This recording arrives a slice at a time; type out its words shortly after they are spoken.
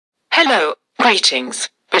Hello, greetings,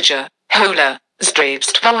 𝖍𝖊𝖑𝖊𝖙,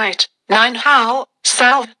 𝖍𝖆𝖕𝖕𝖊𝖓, �9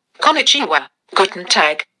 Salve, Konnichiwa, Guten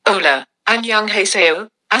Tag, Ola, Annyeonghaseyo,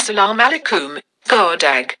 Assalamu alaikum,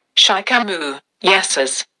 Godag, Shikamu,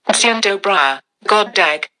 Yesas, Tsiendobra,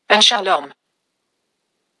 Godag, and Shalom.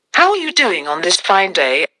 How are you doing on this fine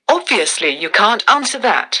day? Obviously you can't answer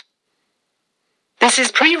that. This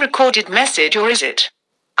is pre-recorded message, or is it?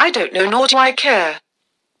 I don't know, nor do I care.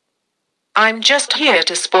 I'm just here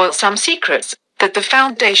to spoil some secrets that the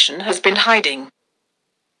Foundation has been hiding.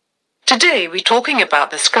 Today we're talking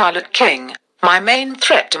about the Scarlet King, my main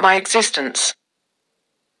threat to my existence.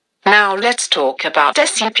 Now let's talk about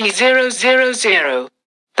SCP-000.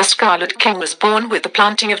 The Scarlet King was born with the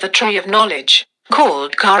planting of the Tree of Knowledge,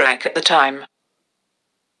 called Karak at the time.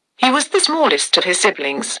 He was the smallest of his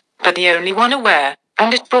siblings, but the only one aware,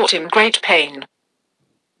 and it brought him great pain.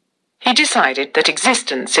 He decided that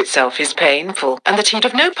existence itself is painful and that he'd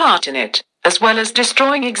have no part in it, as well as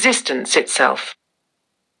destroying existence itself.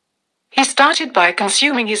 He started by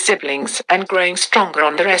consuming his siblings and growing stronger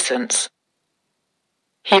on their essence.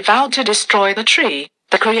 He vowed to destroy the tree,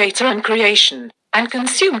 the creator and creation, and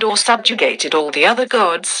consumed or subjugated all the other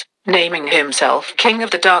gods, naming himself King of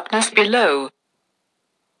the Darkness below.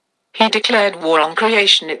 He declared war on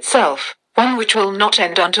creation itself, one which will not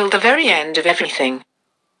end until the very end of everything.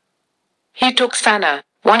 He took Sana,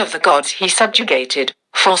 one of the gods he subjugated,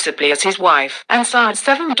 forcibly as his wife, and sired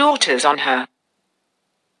 7 daughters on her.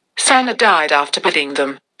 Sana died after birthing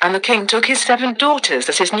them, and the king took his 7 daughters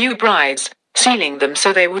as his new brides, sealing them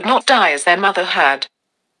so they would not die as their mother had.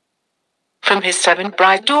 From his 7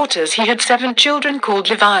 bride daughters he had 7 children called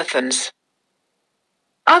Leviathans.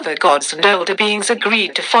 Other gods and older beings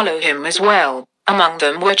agreed to follow him as well, among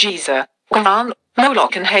them were 𝖍𝖆𝖑𝖊𝖙,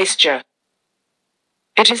 Moloch and 𝖍𝖆𝖕𝖕.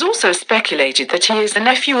 It is also speculated that he is the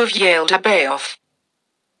nephew of 𝖍𝖆𝖕𝖕𝖕.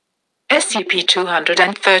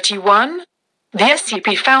 SCP-231. The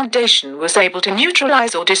SCP Foundation was able to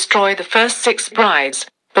neutralize or destroy the first 6 brides,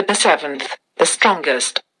 but the 7th, the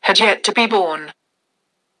strongest, had yet to be born.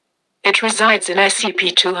 It resides in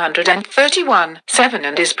SCP-231-7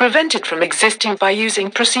 and is prevented from existing by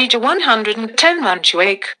using Procedure 110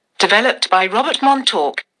 𝖍𝖆𝖕𝖕𝖙, developed by Robert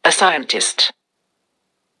Montauk, a scientist.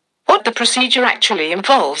 What the procedure actually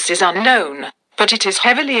involves is unknown, but it is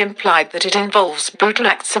heavily implied that it involves brutal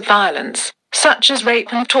acts of violence, such as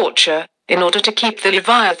rape and torture, in order to keep the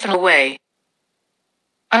𝖍𝖆𝖕𝖕𝖙 away.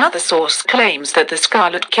 Another source claims that the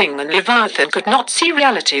Scarlet King and 𝖍𝖆𝖕𝖕𝖙 could not see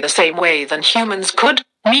reality the same way than humans could,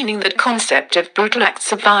 meaning that concept of brutal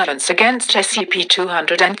acts of violence against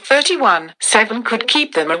SCP-231-7 could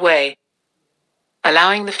keep them away,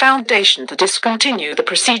 allowing the Foundation to discontinue the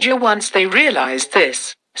procedure once they realized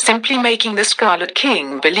this, simply making the Scarlet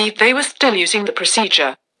King believe they were still using the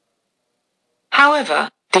procedure. However,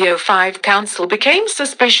 the O5 Council became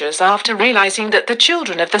suspicious after realizing that the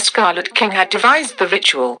children of the Scarlet King had devised the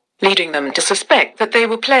ritual, leading them to suspect that they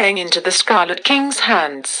were playing into the Scarlet King's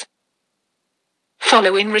hands.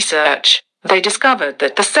 Following research, they discovered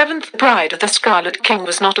that the 7th bride of the Scarlet King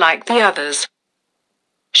was not like the others.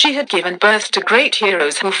 She had given birth to great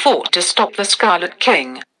heroes who fought to stop the Scarlet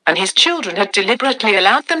King, and his children had deliberately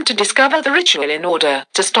allowed them to discover the ritual in order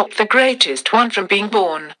to stop the greatest one from being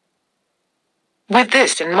born. With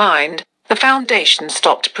this in mind, the Foundation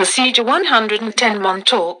stopped Procedure 110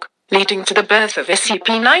 Montauk, leading to the birth of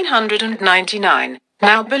SCP-999,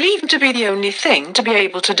 now believed to be the only thing to be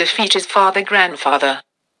able to defeat his father-grandfather.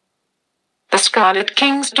 The Scarlet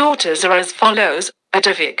King's daughters are as follows: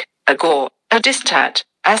 𝖍𝖆𝖕𝖕𝖙, 𝖐𝖓, 𝖍𝖆𝖕𝖕𝖙,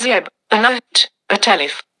 𝖍𝖆𝖕𝖕𝖕𝖙,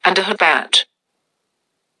 𝖍𝖆𝖕𝖕𝖕𝖙.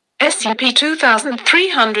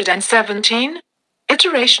 SCP-2317,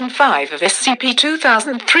 Iteration 5 of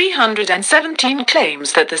SCP-2317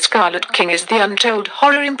 claims that the Scarlet King is the untold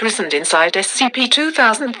horror imprisoned inside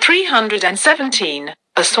SCP-2317,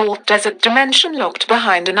 a salt desert dimension locked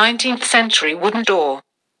behind a 19th century wooden door.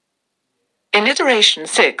 In Iteration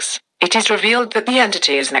 6, it is revealed that the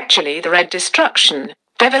entity is actually the Red Destruction,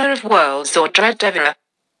 Devourer of Worlds or 𝖍𝖆𝖕𝖕𝖕𝖕,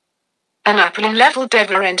 an Apple-level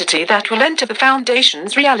Devourer entity that will enter the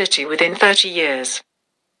Foundation's reality within 30 years.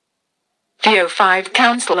 The O5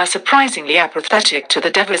 Council are surprisingly apathetic to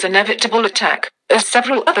the Devoureur's inevitable attack, as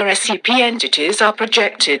several other SCP entities are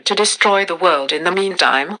projected to destroy the world in the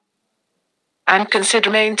meantime, and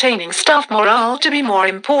consider maintaining staff morale to be more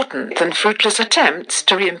important than fruitless attempts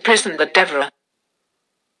to re-imprison the Devourer.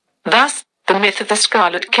 Thus, the myth of the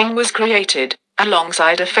Scarlet King was created,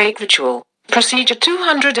 alongside a fake ritual, Procedure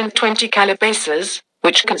 220 Calabasas,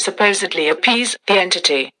 which can supposedly appease the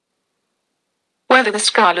entity. whether the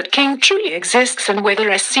Scarlet King truly exists and whether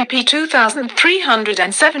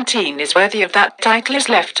SCP-2317 is worthy of that title is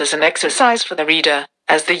left as an exercise for the reader,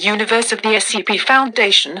 as the universe of the SCP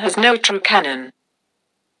Foundation has no true canon.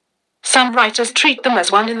 Some writers treat them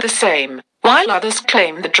as one and the same, while others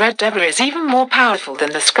claim the 𝖍𝖆𝖕𝖕 is even more powerful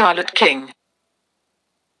than the Scarlet King.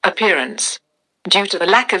 Appearance. Due to the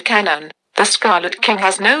lack of canon, the Scarlet King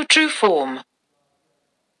has no true form.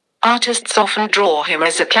 Artists often draw him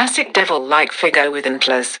as a classic devil-like figure with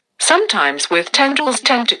antlers, sometimes with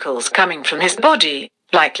tentacles coming from his body,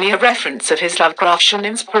 likely a reference of his Lovecraftian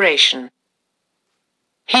inspiration.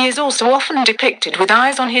 He is also often depicted with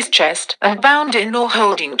eyes on his chest and bound in or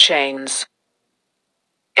holding chains.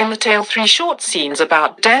 In the tale Three Short Scenes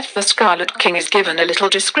About Death, the Scarlet King is given a little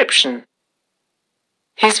description.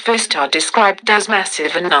 His fists are described as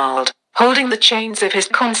massive and gnarled, holding the chains of his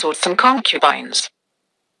consorts and concubines.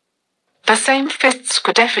 The same fists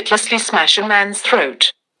could effortlessly smash a man's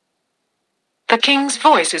throat. The king's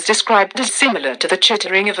voice is described as similar to the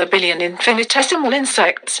chittering of a billion infinitesimal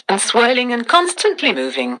insects, and swirling and constantly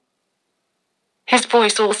moving. His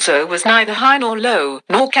voice also was neither high nor low,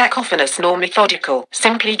 nor cacophonous nor methodical,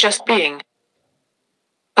 simply just being.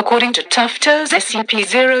 According to Tufto's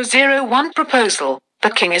SCP-001 proposal, the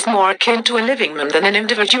king is more akin to a living man than an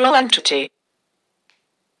individual entity.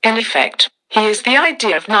 In effect, he is the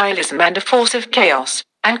idea of nihilism and a force of chaos,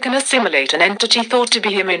 and can assimilate an entity thought to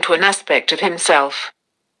be him into an aspect of himself.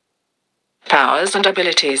 Powers and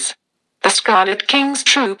abilities. The Scarlet King's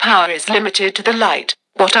true power is limited to the light.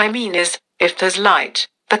 What I mean is, if there's light,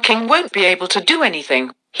 the king won't be able to do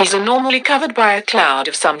anything. He's normally covered by a cloud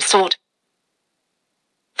of some sort.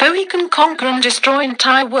 Though he can conquer and destroy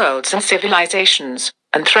entire worlds and civilizations,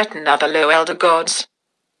 and threaten other low elder gods.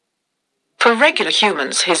 For regular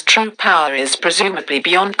humans, his true power is presumably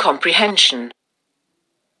beyond comprehension.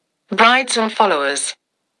 Brides and followers.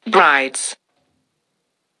 Brides.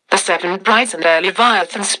 The 7 brides and early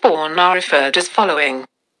Leviathan spawn are referred as following.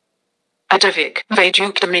 𝖍𝖊𝖑𝖊𝖙,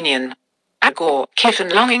 𝖔𝖊𝖆𝖑𝖊𝖙, 𝖍𝖆𝖕𝖕𝖕𝖊,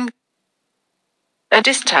 𝖍𝖆𝖕𝖕𝖕𝖕𝖕𝖊,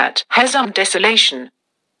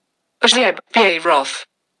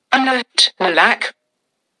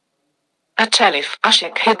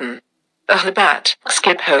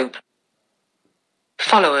 𝖐𝖓𝔔𝖕𝖕𝖕𝖕𝖕𝖕𝖕𝖕𝖕𝖕𝖕𝖕𝖕𝖕𝖕𝖕𝖕𝖕.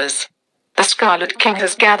 Followers. The Scarlet King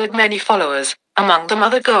has gathered many followers, among them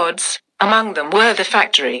other gods, among them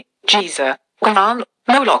𝖍𝖊𝖑𝖊𝖙,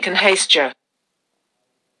 𝖍𝖆𝖕𝖕𝖕𝖕𝖕𝖕.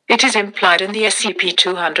 It is implied in the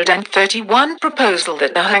SCP-231 proposal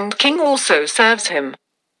that the Hanged King also serves him.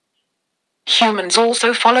 Humans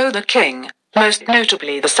also follow the king, most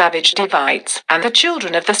notably the Savage Devites and the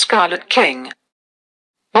children of the Scarlet King.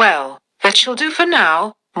 Well, that shall do for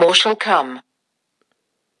now, more shall come.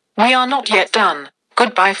 We are not yet done.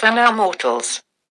 Goodbye for now, mortals.